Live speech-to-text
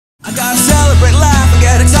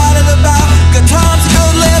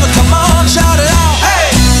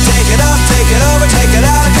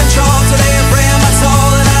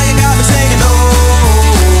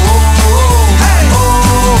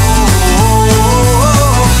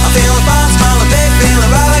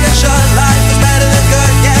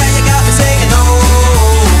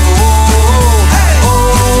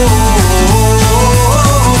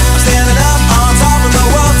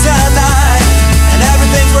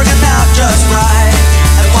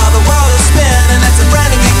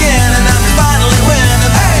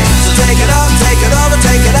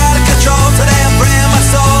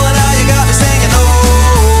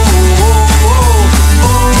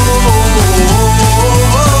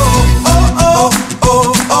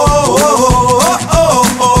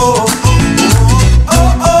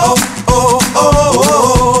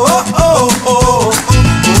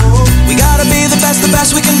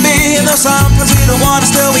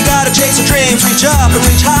reach up and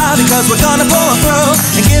reach high, because we're gonna pull through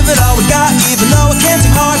and give it all we got, even though it can seem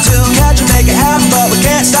hard to catch and make it happen. But we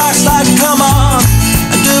can't start sliding, come on,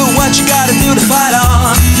 and do what you gotta do to fight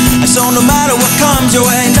on. And so no matter what comes your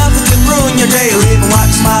way, nothing can ruin your day or even wipe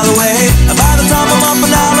a smile away. And by the time I'm up and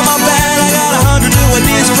out of my bed, I got 100 new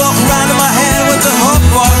ideas floating around in my head, with the hope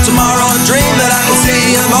for tomorrow, a dream that I can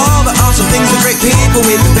see of all the awesome things and great people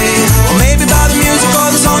we could be. Or maybe by the music or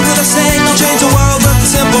the songs that I sing, I'll change the world with the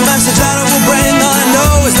simple message that I will bring. All I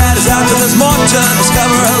know is that it's out there, there's more to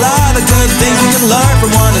discover, a lot of good things we can learn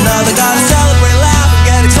from one another. Gotta celebrate, laugh, and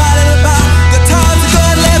get excited about good times and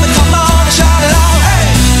good living. Come on and shout it out. Hey!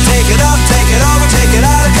 Take it up, take it over, take it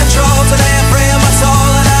out of control. Today I'm free of my soul,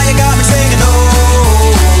 and now you got me singing. Oh,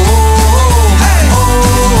 hey, oh,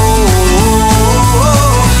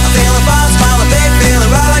 I'm feeling fine, smiling big, feeling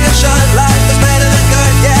right like I should. Life is better than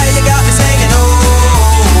good, yeah, you got me singing. Oh,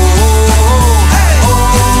 hey, oh,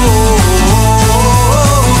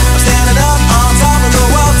 I'm standing up on top of the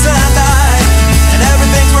world tonight, and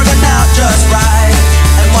everything's working out just right.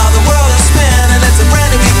 And while the world is spinning, it's a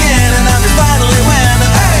brand new beginning, and we're finally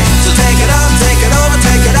winning. Hey, so take it up, take it over,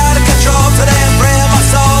 take it out of control. Today I'm free of my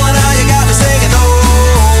soul, and now you got me singing. Oh,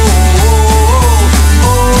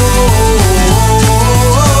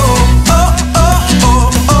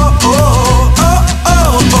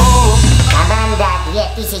 Команда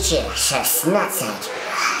 2016.